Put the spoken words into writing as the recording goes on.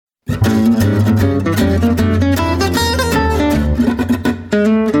Welcome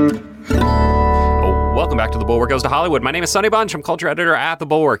back to The Bulwark Goes to Hollywood. My name is Sonny Bunch. I'm culture editor at The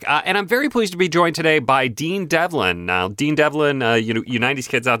Bulwark. And I'm very pleased to be joined today by Dean Devlin. Now, Dean Devlin, you 90s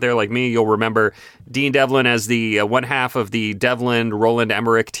kids out there like me, you'll remember Dean Devlin as the one half of the Devlin Roland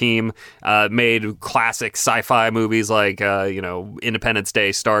Emmerich team, made classic sci-fi movies like, Independence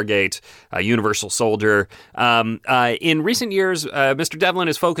Day, Stargate, Universal Soldier. In recent years, Mr. Devlin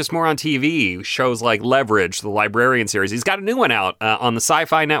is focused more on TV, shows like Leverage, the Librarian series. He's got a new one out on the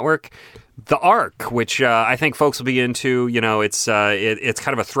Sci-Fi Network, The Ark, which I think folks will be into. It's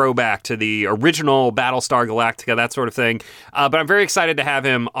kind of a throwback to the original Battlestar Galactica, that sort of thing. But I'm very excited to have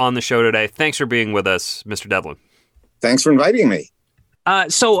him on the show today. Thanks for being with us, Mr. Devlin. Thanks for inviting me.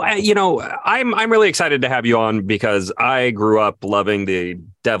 I'm really excited to have you on because I grew up loving the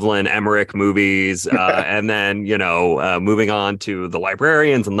Devlin Emmerich movies, and then, moving on to The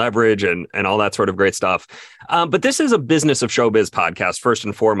Librarians and Leverage and all that sort of great stuff. But this is a Business of Showbiz podcast, first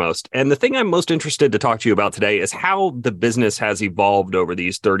and foremost. And the thing I'm most interested to talk to you about today is how the business has evolved over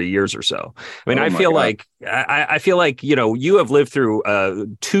these 30 years or so. I mean, I feel like you have lived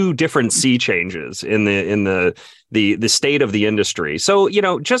through two different sea changes in the state of the industry. So,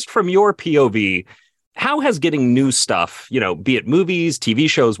 just from your POV, how has getting new stuff, be it movies, TV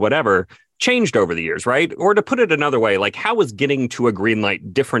shows, whatever, changed over the years, right? Or to put it another way, like how is getting to a green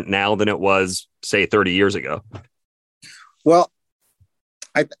light different now than it was, say, 30 years ago? Well,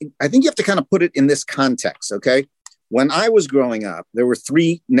 I think you have to kind of put it in this context, okay? When I was growing up, there were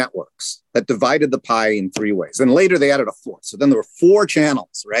three networks that divided the pie in three ways. And later they added a fourth. So then there were four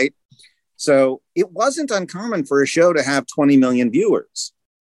channels, right? So it wasn't uncommon for a show to have 20 million viewers.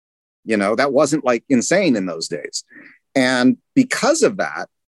 That wasn't like insane in those days. And because of that,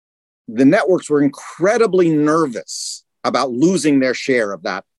 the networks were incredibly nervous about losing their share of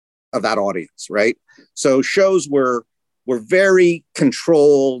that audience, right? So shows were very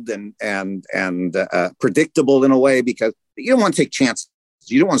controlled and predictable in a way because you don't want to take chances.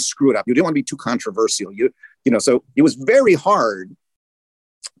 You don't want to screw it up. You don't want to be too controversial. So it was very hard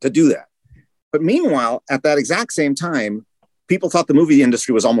to do that. But meanwhile, at that exact same time, people thought the movie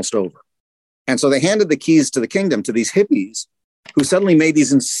industry was almost over. And so they handed the keys to the kingdom to these hippies who suddenly made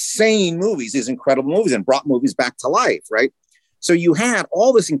these insane movies, these incredible movies, and brought movies back to life, right? So you had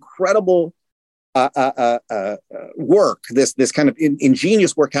all this incredible work, this kind of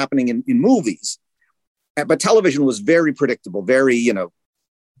ingenious work happening in movies. But television was very predictable, very,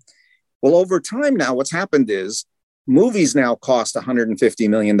 Well, over time now, what's happened is movies now cost $150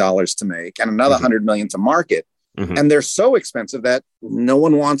 million to make and another $100 million to market. Mm-hmm. And they're so expensive that no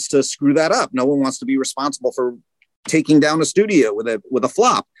one wants to screw that up. No one wants to be responsible for taking down a studio with a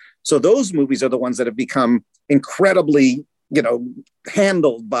flop. So those movies are the ones that have become incredibly,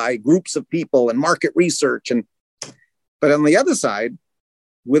 handled by groups of people and market research. But on the other side,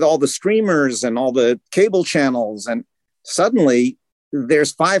 with all the streamers and all the cable channels, and suddenly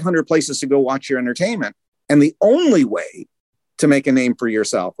there's 500 places to go watch your entertainment. And the only way to make a name for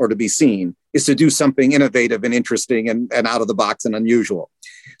yourself or to be seen is to do something innovative and interesting and out of the box and unusual.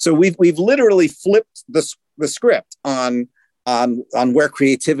 So we've literally flipped the script on where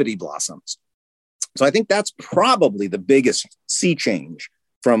creativity blossoms. So I think that's probably the biggest sea change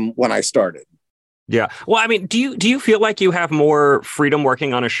from when I started. Yeah. Well, I mean, do you feel like you have more freedom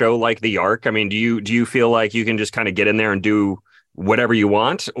working on a show like The Ark? I mean, do you feel like you can just kind of get in there and do whatever you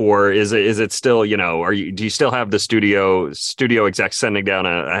want, or is it still, do you still have the studio execs sending down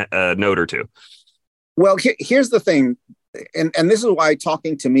a note or two? Well, here's the thing. And this is why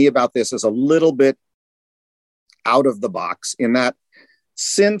talking to me about this is a little bit out of the box, in that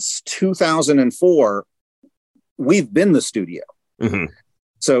since 2004, we've been the studio. Mm-hmm.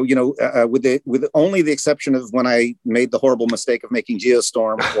 So, with only the exception of when I made the horrible mistake of making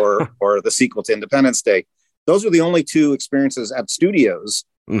Geostorm or the sequel to Independence Day, those are the only two experiences at studios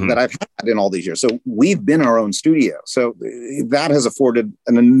mm-hmm. that I've had in all these years. So we've been our own studio. So that has afforded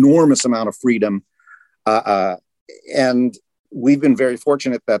an enormous amount of freedom. And we've been very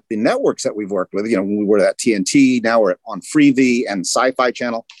fortunate that the networks that we've worked with, when we were at TNT, now we're on Freevee and Sci-Fi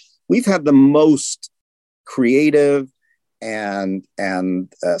Channel, we've had the most creative and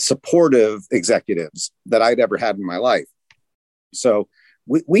supportive executives that I'd ever had in my life. So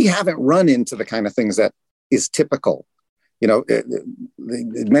we haven't run into the kind of things that is typical.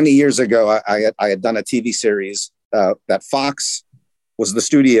 Many years ago, I had done a TV series that Fox was the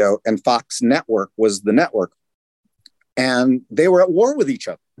studio and Fox Network was the network. And they were at war with each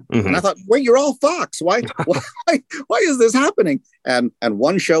other. Mm-hmm. And I thought, wait, you're all Fox. Why is this happening? And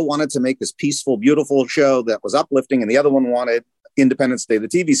one show wanted to make this peaceful, beautiful show that was uplifting, and the other one wanted Independence Day, the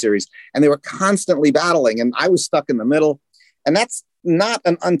TV series, and they were constantly battling, and I was stuck in the middle. And that's not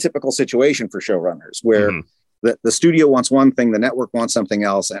an untypical situation for showrunners, where the studio wants one thing, the network wants something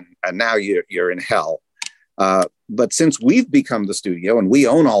else, and now you're in hell. But since we've become the studio and we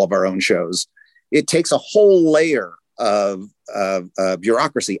own all of our own shows, it takes a whole layer of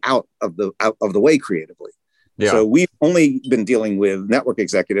bureaucracy out of the way creatively. Yeah. So we've only been dealing with network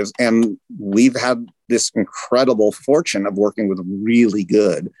executives, and we've had this incredible fortune of working with really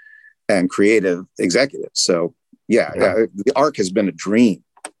good and creative executives. So yeah, the arc has been a dream.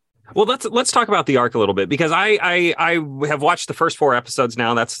 Well, let's talk about the arc a little bit, because I have watched the first 4 episodes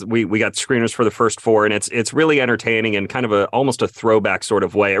now. We got screeners for the first 4, and it's really entertaining and kind of almost a throwback sort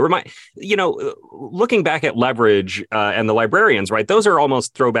of way. Looking back at Leverage and The Librarians, right? Those are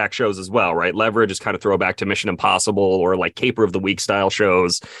almost throwback shows as well, right? Leverage is kind of throwback to Mission Impossible or like Caper of the Week style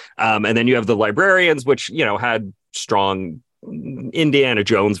shows, and then you have The Librarians, which had strong Indiana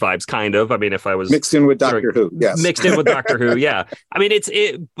Jones vibes, kind of. I mean, if I was mixed in with Doctor Who, yes, mixed in with Doctor Who, yeah. I mean,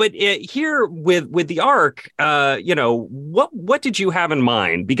 but here with the arc, what did you have in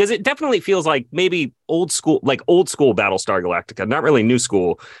mind? Because it definitely feels like maybe old school Battlestar Galactica, not really new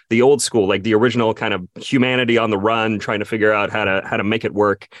school, the old school, like the original kind of humanity on the run, trying to figure out how to make it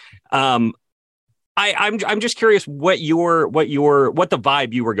work. I'm just curious what the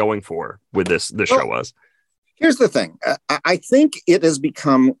vibe you were going for with this show was. Here's the thing. I think it has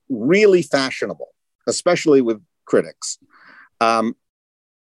become really fashionable, especially with critics, to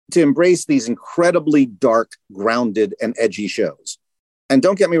embrace these incredibly dark, grounded, and edgy shows. And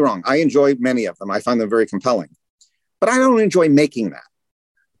don't get me wrong, I enjoy many of them. I find them very compelling. But I don't enjoy making that.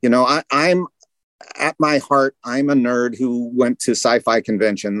 I'm at my heart, I'm a nerd who went to sci-fi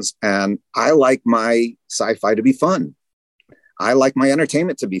conventions, and I like my sci-fi to be fun. I like my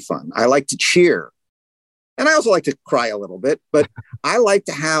entertainment to be fun. I like to cheer. And I also like to cry a little bit, but I like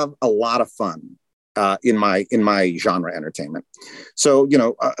to have a lot of fun in my genre entertainment. So,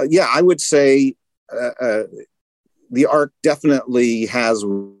 I would say the arc definitely has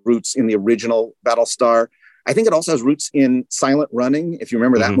roots in the original Battlestar. I think it also has roots in Silent Running, if you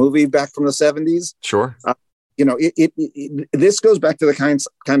remember that movie back from the 70s. Sure. This goes back to the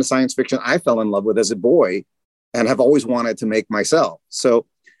kind of science fiction I fell in love with as a boy and have always wanted to make myself. So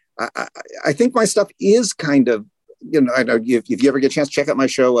I think my stuff is kind of, I know if you ever get a chance, check out my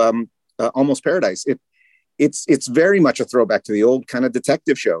show, Almost Paradise. It's very much a throwback to the old kind of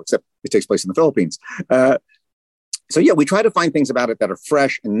detective show, except it takes place in the Philippines. So yeah, we try to find things about it that are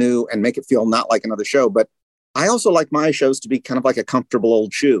fresh and new and make it feel not like another show. But I also like my shows to be kind of like a comfortable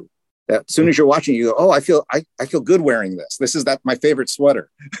old shoe. That as soon as you're watching, you go, oh, I feel good wearing this. This is my favorite sweater.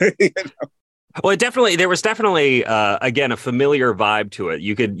 Well, there was definitely, again, a familiar vibe to it.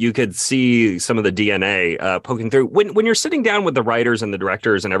 You could see some of the DNA poking through when you're sitting down with the writers and the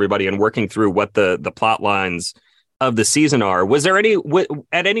directors and everybody and working through what the plot lines of the season are. Was there at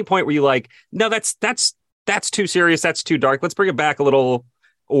any point where you like, no, that's too serious, that's too dark, let's bring it back a little,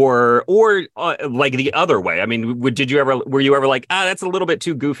 or like the other way? I mean, were you ever like, that's a little bit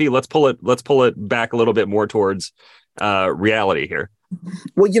too goofy, let's pull it back a little bit more towards reality here?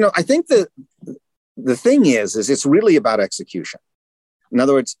 Well, I think the thing is it's really about execution. In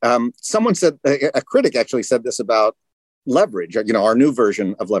other words, someone said, a critic actually said this about Leverage, our new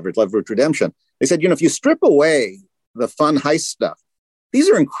version of Leverage Redemption. They said, if you strip away the fun heist stuff, these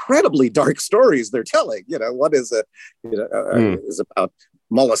are incredibly dark stories they're telling. One is is about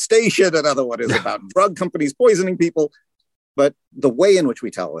molestation, another one is about drug companies poisoning people. But the way in which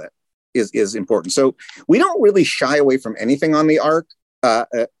we tell it is important. So we don't really shy away from anything on the arc,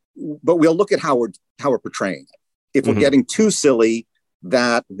 but we'll look at how we're portraying it. If we're getting too silly,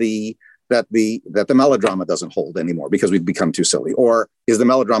 that the melodrama doesn't hold anymore because we've become too silly, or is the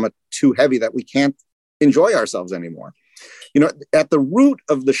melodrama too heavy that we can't enjoy ourselves anymore? At the root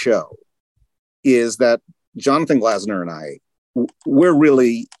of the show is that Jonathan Glasner and I, we're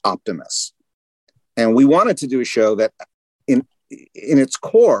really optimists, and we wanted to do a show that in its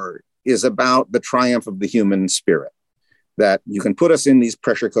core is about the triumph of the human spirit, that you can put us in these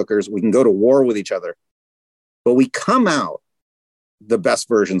pressure cookers, we can go to war with each other, but we come out the best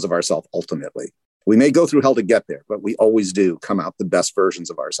versions of ourselves ultimately. We may go through hell to get there, but we always do come out the best versions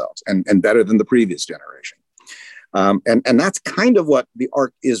of ourselves and better than the previous generation. And that's kind of what the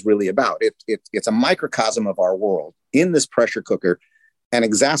arc is really about. It's a microcosm of our world in this pressure cooker and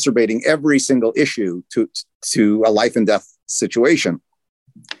exacerbating every single issue to a life and death situation.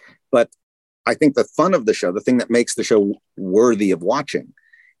 But I think the fun of the show, the thing that makes the show worthy of watching,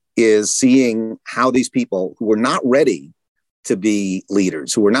 is seeing how these people who were not ready to be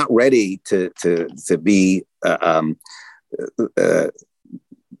leaders, who were not ready to be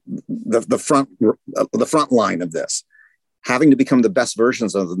the front line of this, having to become the best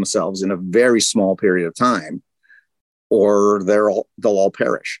versions of themselves in a very small period of time, or they'll all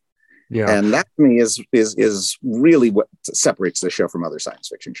perish. Yeah. And that to me is really what separates the show from other science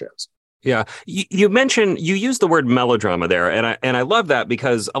fiction shows. Yeah. You mentioned, you used the word melodrama there, and I love that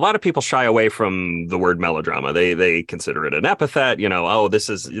because a lot of people shy away from the word melodrama. They consider it an epithet, oh,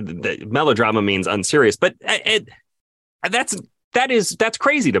 melodrama means unserious, but that's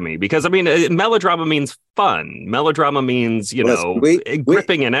crazy to me because melodrama means fun. Melodrama means,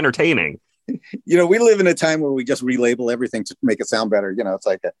 gripping and entertaining. We live in a time where we just relabel everything to make it sound better. It's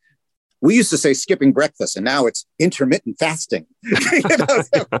like we used to say skipping breakfast, and now it's intermittent fasting. And I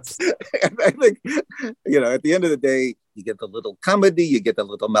think, at the end of the day, you get the little comedy, you get the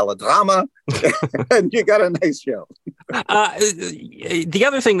little melodrama, and you got a nice show. The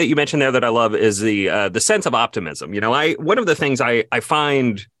other thing that you mentioned there that I love is the sense of optimism. One of the things I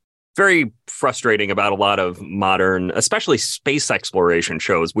find very frustrating about a lot of modern, especially space exploration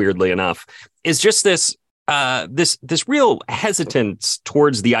shows, weirdly enough, is just this real hesitance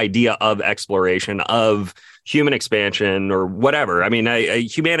towards the idea of exploration, of human expansion or whatever.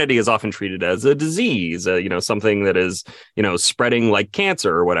 Humanity is often treated as a disease, something that is, spreading like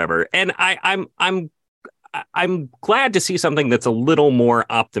cancer or whatever. And I'm glad to see something that's a little more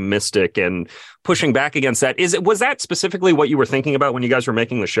optimistic and pushing back against that. Was that specifically what you were thinking about when you guys were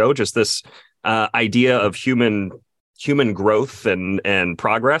making the show? Just this idea of human growth and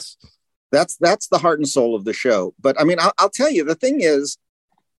progress? That's the heart and soul of the show. But I'll tell you, the thing is,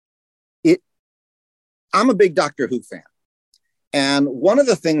 I'm a big Doctor Who fan. And one of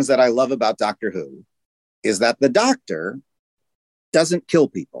the things that I love about Doctor Who is that the Doctor doesn't kill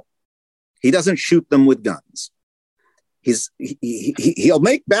people. He doesn't shoot them with guns. He'll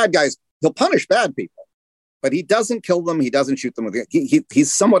make bad guys, he'll punish bad people, but he doesn't kill them. He doesn't shoot them with guns.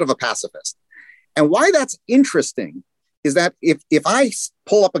 He's somewhat of a pacifist. And why that's interesting is that if I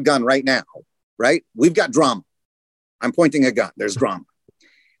pull up a gun right now, right, we've got drama. I'm pointing a gun, there's drama.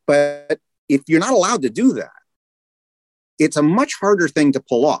 But if you're not allowed to do that, it's a much harder thing to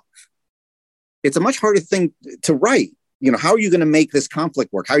pull off. It's a much harder thing to write. How are you going to make this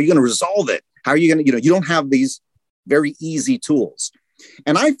conflict work? How are you going to resolve it? How are you going to, you don't have these very easy tools.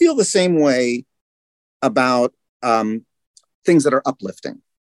 And I feel the same way about things that are uplifting,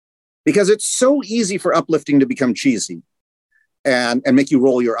 because it's so easy for uplifting to become cheesy and make you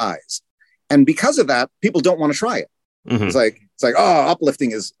roll your eyes. And because of that, people don't want to try it. Mm-hmm. It's like, oh,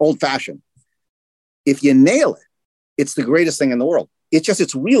 uplifting is old fashioned. If you nail it, it's the greatest thing in the world.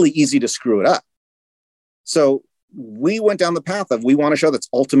 It's really easy to screw it up. So we went down the path of, we want a show that's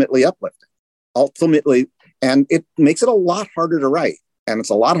ultimately uplifting, and it makes it a lot harder to write, and it's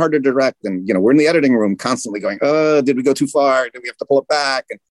a lot harder to direct. And, we're in the editing room constantly going, did we go too far? Did we have to pull it back?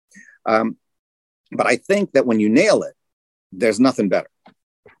 And, but I think that when you nail it, there's nothing better.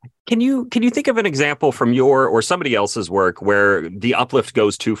 Can you think of an example from your or somebody else's work where the uplift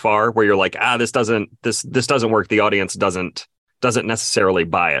goes too far, where you're like, this doesn't work. The audience doesn't necessarily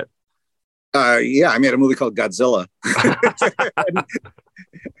buy it. I made a movie called Godzilla.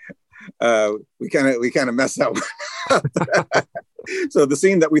 We kind of messed that one up. So the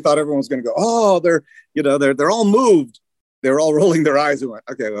scene that we thought everyone was going to go, oh, they're all moved. They're all rolling their eyes and went,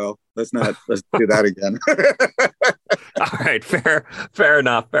 okay, well, let's do that again. All right. Fair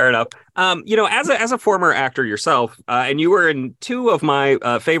enough. As a former actor yourself, and you were in two of my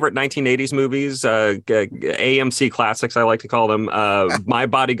favorite 1980s movies, AMC classics, I like to call them, My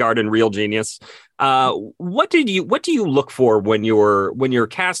Bodyguard and Real Genius. What do you look for when you're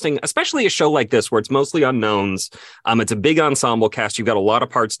casting, especially a show like this where it's mostly unknowns? It's a big ensemble cast. You've got a lot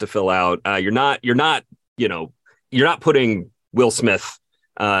of parts to fill out. You're not putting Will Smith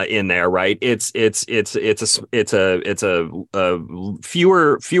in there, right? It's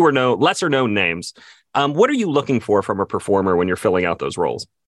lesser known names. What are you looking for from a performer when you're filling out those roles?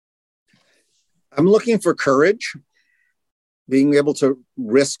 I'm looking for courage, being able to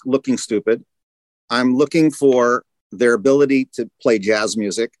risk looking stupid. I'm looking for their ability to play jazz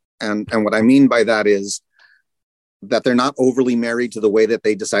music. And what I mean by that is that they're not overly married to the way that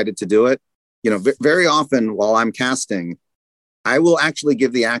they decided to do it. Very often while I'm casting, I will actually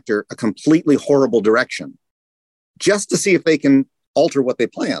give the actor a completely horrible direction just to see if they can alter what they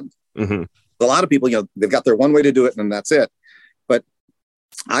planned. Mm-hmm. A lot of people, they've got their one way to do it and that's it. But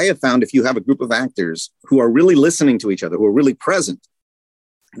I have found if you have a group of actors who are really listening to each other, who are really present,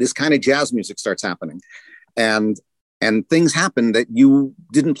 this kind of jazz music starts happening. And things happen that you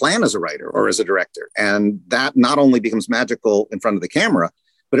didn't plan as a writer or as a director. And that not only becomes magical in front of the camera,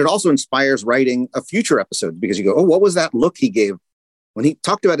 but it also inspires writing a future episode because you go, oh, what was that look he gave when he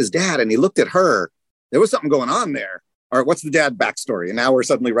talked about his dad and he looked at her? There was something going on there. Or what's the dad backstory? And now we're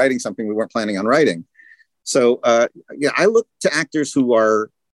suddenly writing something we weren't planning on writing. So I look to actors who are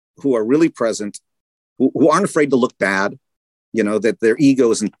really present, who aren't afraid to look bad, that their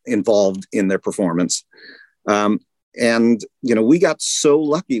ego isn't involved in their performance. And we got so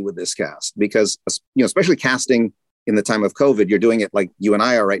lucky with this cast because, especially casting in the time of COVID, you're doing it like you and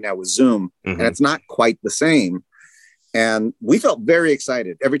I are right now with Zoom, and it's not quite the same. And we felt very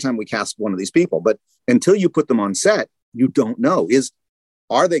excited every time we cast one of these people, but until you put them on set, you don't know,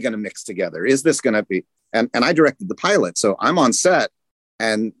 are they going to mix together? Is this going to be, and I directed the pilot. So I'm on set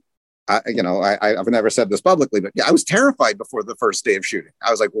and I've never said this publicly, but I was terrified before the first day of shooting.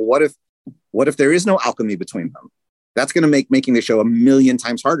 I was like, well, what if there is no alchemy between them? That's going to make making the show a million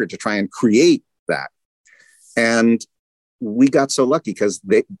times harder to try and create that. And we got so lucky because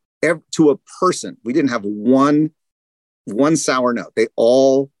to a person, we didn't have one sour note. They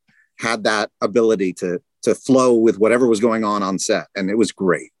all had that ability to flow with whatever was going on set. And it was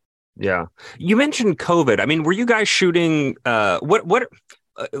great. Yeah. You mentioned COVID. I mean, were you guys shooting,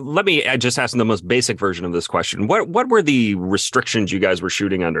 let me just ask the most basic version of this question. What were the restrictions you guys were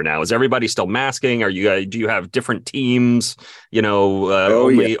shooting under now? Is everybody still masking? Do you have different teams,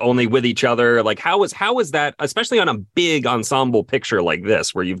 only with each other? Like, how is that, especially on a big ensemble picture like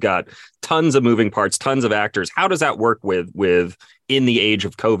this, where you've got tons of moving parts, tons of actors? How does that work with in the age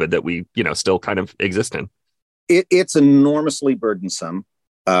of COVID that we, still kind of exist in? It's enormously burdensome.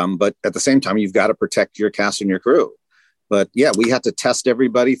 But at the same time, you've got to protect your cast and your crew. But yeah, we had to test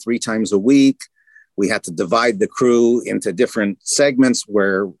everybody 3 times a week. We had to divide the crew into different segments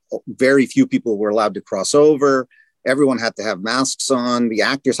where very few people were allowed to cross over. Everyone had to have masks on. The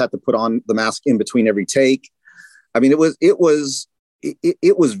actors had to put on the mask in between every take. I mean, it was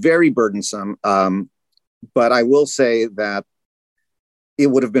very burdensome. But I will say that it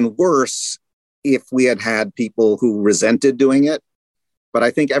would have been worse if we had people who resented doing it. But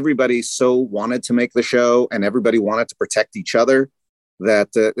I think everybody so wanted to make the show and everybody wanted to protect each other that,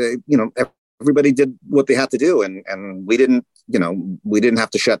 everybody did what they had to do. And we didn't have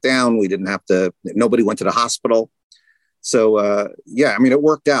to shut down. Nobody went to the hospital. So, it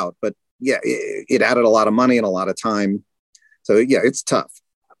worked out. But yeah, it added a lot of money and a lot of time. So, yeah, it's tough.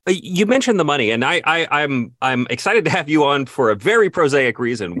 You mentioned the money, and I'm excited to have you on for a very prosaic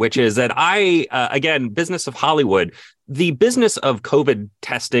reason, which is that again, business of Hollywood, the business of COVID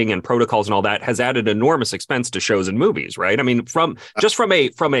testing and protocols and all that has added enormous expense to shows and movies, right? I mean, from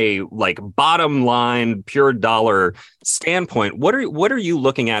a like bottom line, pure dollar standpoint, what are you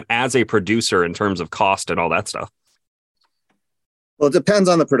looking at as a producer in terms of cost and all that stuff? Well, it depends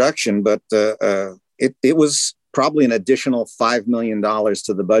on the production, but it was probably an additional $5 million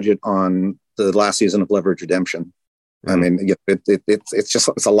to the budget on the last season of Leverage Redemption. I mean,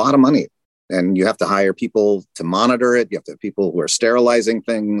 it's a lot of money, and you have to hire people to monitor it. You have to have people who are sterilizing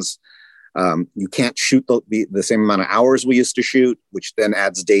things. You can't shoot the same amount of hours we used to shoot, which then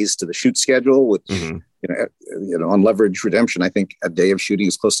adds days to the shoot schedule, which, on Leverage Redemption, I think a day of shooting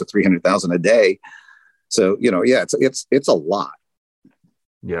is close to $300,000 a day. So, it's a lot.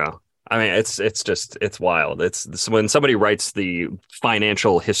 Yeah. I mean, it's wild. It's when somebody writes the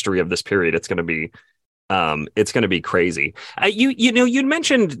financial history of this period, it's going to be crazy. You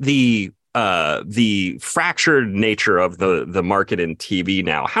mentioned the fractured nature of the market in TV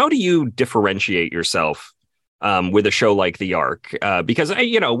now. How do you differentiate yourself with a show like The Ark? Because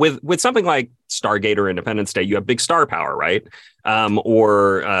with something like Stargate or Independence Day, you have big star power, right?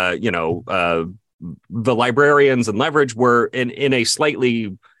 The Librarians and Leverage were in a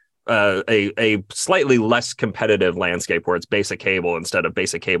slightly less competitive landscape where it's basic cable instead of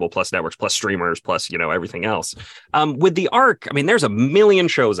basic cable plus networks plus streamers plus everything else. With The Ark, I mean, there's a million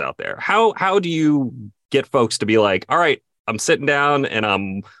shows out there. How do you get folks to be like, all right, I'm sitting down and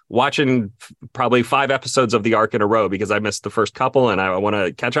I'm watching probably 5 episodes of The Ark in a row because I missed the first couple and I want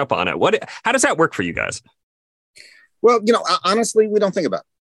to catch up on it. How does that work for you guys? Well, honestly, we don't think about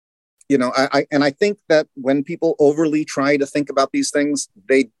it. I think that when people overly try to think about these things,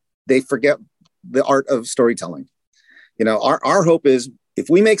 they forget the art of storytelling. Our hope is if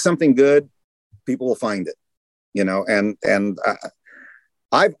we make something good, people will find it, and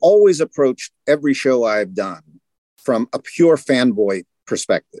I've always approached every show I've done from a pure fanboy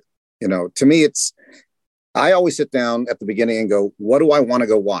perspective. To me, I always sit down at the beginning and go, what do I want to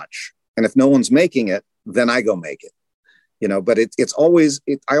go watch? And if no one's making it, then I go make it, but I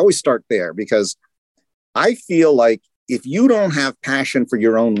always start there because I feel like if you don't have passion for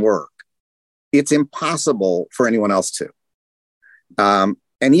your own work, it's impossible for anyone else to.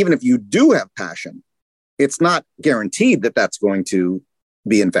 And even if you do have passion, it's not guaranteed that that's going to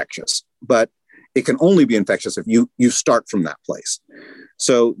be infectious, but it can only be infectious if you start from that place.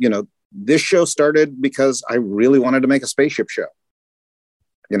 So, this show started because I really wanted to make a spaceship show.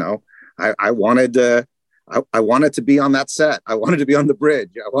 I wanted I wanted to be on that set. I wanted to be on the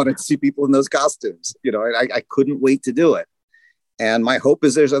bridge. I wanted to see people in those costumes. I couldn't wait to do it. And my hope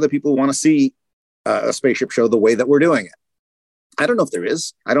is there's other people who want to see a spaceship show the way that we're doing it. I don't know if there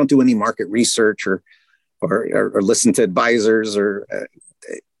is. I don't do any market research or listen to advisors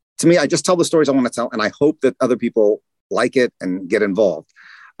to me, I just tell the stories I want to tell, and I hope that other people like it and get involved.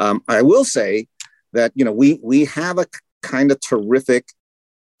 I will say that we have a kind of terrific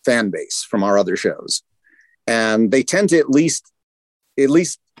fan base from our other shows, and they tend to at least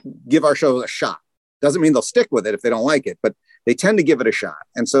give our show a shot. Doesn't mean they'll stick with it if they don't like it, but they tend to give it a shot.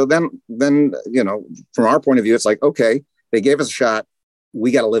 And so then from our point of view, it's like, okay, they gave us a shot, we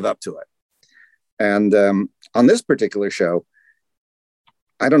got to live up to it. And on this particular show,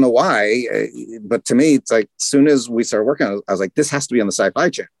 I don't know why, but to me, it's like, as soon as we started working on it, I was like, this has to be on the Sci-Fi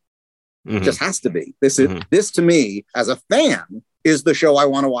Channel. Mm-hmm. It just has to be. This to me, as a fan, is the show I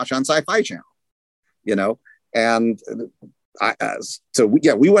want to watch on Sci-Fi Channel, and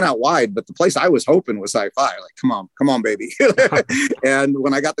we went out wide, but the place I was hoping was Sci-Fi. Like, come on, baby. And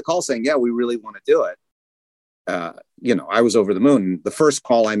when I got the call saying, yeah, we really want to do it, I was over the moon. The first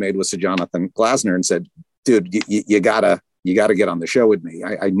call I made was to Jonathan Glasner and said, dude, you gotta get on the show with me.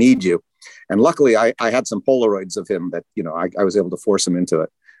 I need you. And luckily I had some Polaroids of him that, I was able to force him into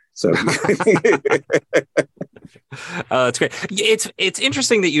it. So it's great. It's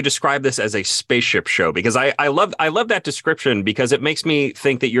interesting that you describe this as a spaceship show, because I love that description, because it makes me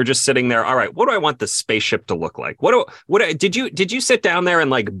think that you're just sitting there. All right, what do I want the spaceship to look like? Did you sit down there and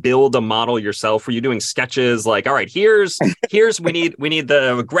like build a model yourself? Were you doing sketches like, all right, here's we need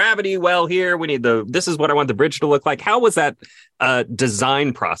the gravity well here. This is what I want the bridge to look like. How was that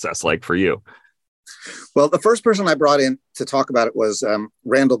design process like for you? Well, the first person I brought in to talk about it was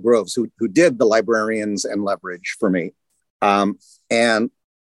Randall Groves, who did the Librarians and Leverage for me. And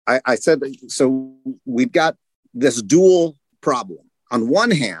I said, so we've got this dual problem. On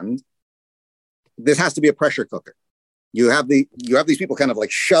one hand, this has to be a pressure cooker. You have these people kind of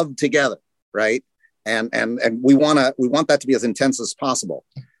like shoved together, right? And we want that to be as intense as possible.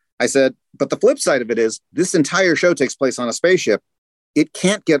 I said, but the flip side of it is this entire show takes place on a spaceship. It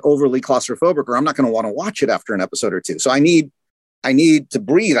can't get overly claustrophobic, or I'm not going to want to watch it after an episode or two. So I need to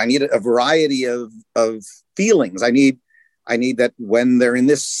breathe. I need a variety of feelings. I need that when they're in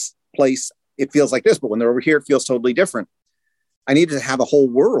this place, it feels like this, but when they're over here, it feels totally different. I need to have a whole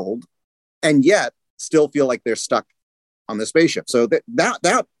world and yet still feel like they're stuck on the spaceship. So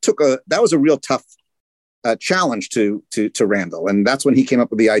that was a real tough challenge to Randall. And that's when he came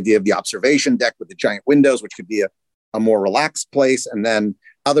up with the idea of the observation deck with the giant windows, which could be a more relaxed place, and then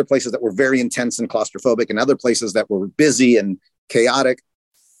other places that were very intense and claustrophobic, and other places that were busy and chaotic.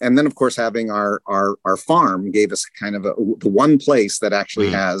 And then, of course, having our farm gave us kind of the one place that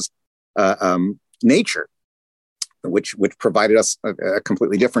actually has nature, which provided us a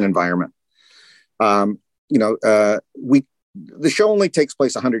completely different environment. The show only takes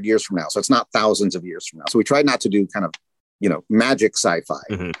place 100 years from now, so it's not thousands of years from now. So we tried not to do kind of magic sci-fi.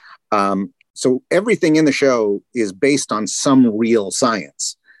 Mm-hmm. So everything in the show is based on some real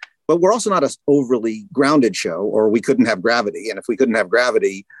science, but we're also not an overly grounded show, or we couldn't have gravity. And if we couldn't have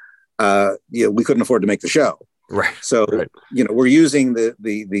gravity, we couldn't afford to make the show. Right. So, right. We're using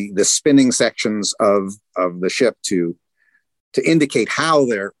the spinning sections of the ship to indicate how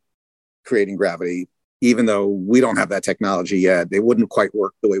they're creating gravity, even though we don't have that technology yet. They wouldn't quite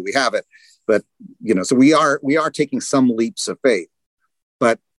work the way we have it. But, so we are taking some leaps of faith,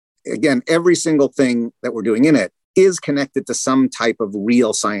 but again, every single thing that we're doing in it is connected to some type of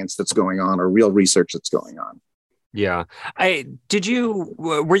real science that's going on, or real research that's going on. Yeah.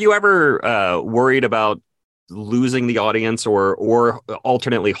 Were you ever worried about losing the audience or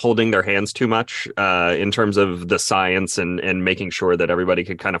alternately holding their hands too much in terms of the science and making sure that everybody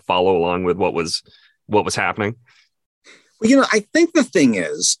could kind of follow along with what was happening? Well, I think the thing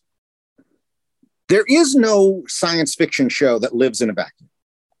is, there is no science fiction show that lives in a vacuum.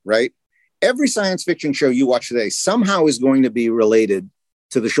 Right? Every science fiction show you watch today somehow is going to be related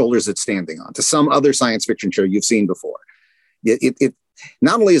to the shoulders it's standing on, to some other science fiction show you've seen before. It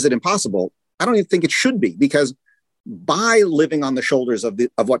not only is it impossible, I don't even think it should be, because by living on the shoulders of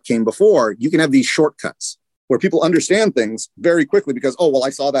what came before, you can have these shortcuts where people understand things very quickly because, I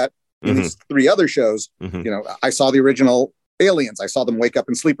saw that in these three other shows. Mm-hmm. I saw the original Aliens. I saw them wake up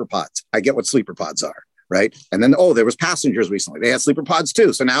in sleeper pods. I get what sleeper pods are. right? And then, there was Passengers recently. They had sleeper pods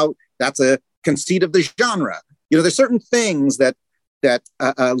too. So now that's a conceit of the genre. There's certain things that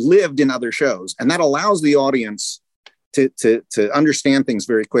lived in other shows, and that allows the audience to understand things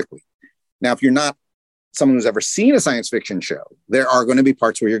very quickly. Now, if you're not someone who's ever seen a science fiction show, there are going to be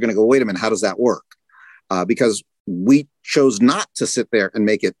parts where you're going to go, wait a minute, how does that work? Because we chose not to sit there and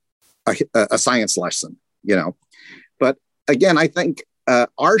make it a science lesson, But again, I think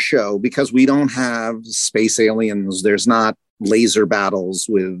our show, because we don't have space aliens, there's not laser battles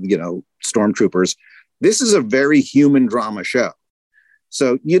with, stormtroopers. This is a very human drama show.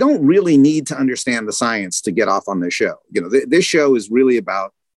 So you don't really need to understand the science to get off on this show. This show is really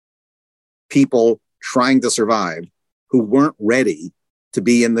about people trying to survive who weren't ready to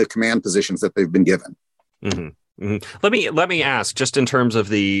be in the command positions that they've been given. Mm-hmm. Mm-hmm. Let me ask, just in terms of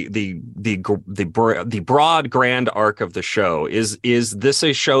the broad grand arc of the show, is this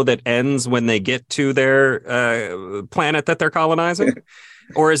a show that ends when they get to their planet that they're colonizing?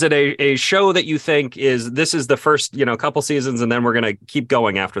 Or is it a show that you think this is the first, couple seasons, and then we're going to keep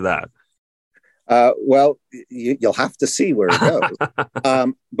going after that? Well, you'll have to see where it goes.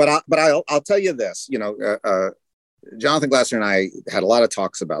 But I'll tell you this, Jonathan Glasser and I had a lot of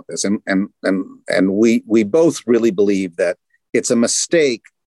talks about this, and we both really believe that it's a mistake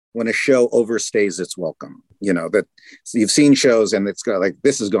when a show overstays its welcome. That you've seen shows and it's got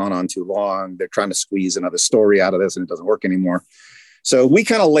this has gone on too long. They're trying to squeeze another story out of this and it doesn't work anymore. So we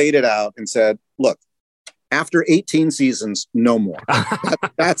kind of laid it out and said, look, after 18 seasons, no more.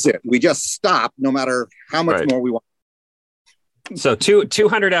 That's it. We just stop no matter how much more we want. So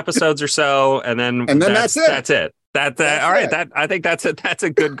 200 episodes or so, and then that's it. That's it. All right. I think that's a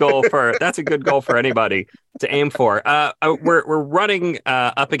good goal for anybody to aim for. We're running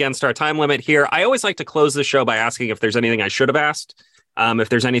up against our time limit here. I always like to close the show by asking if there's anything I should have asked. If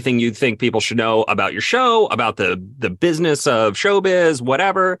there's anything you think people should know about your show, about the business of showbiz,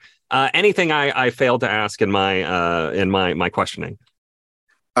 whatever, anything I failed to ask in my questioning.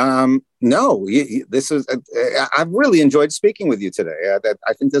 No, this is. I've really enjoyed speaking with you today.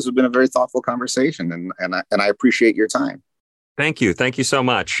 I think this has been a very thoughtful conversation, and I appreciate your time. Thank you so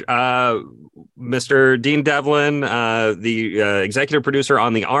much, Mr. Dean Devlin, the executive producer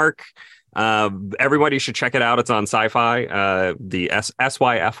on The Ark. Everybody should check it out. It's on Sci-Fi, the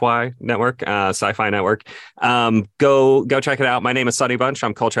SYFY network, Sci-Fi network. Go check it out. My name is Sonny Bunch.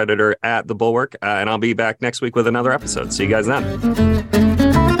 I'm culture editor at The Bulwark, and I'll be back next week with another episode. See you guys then.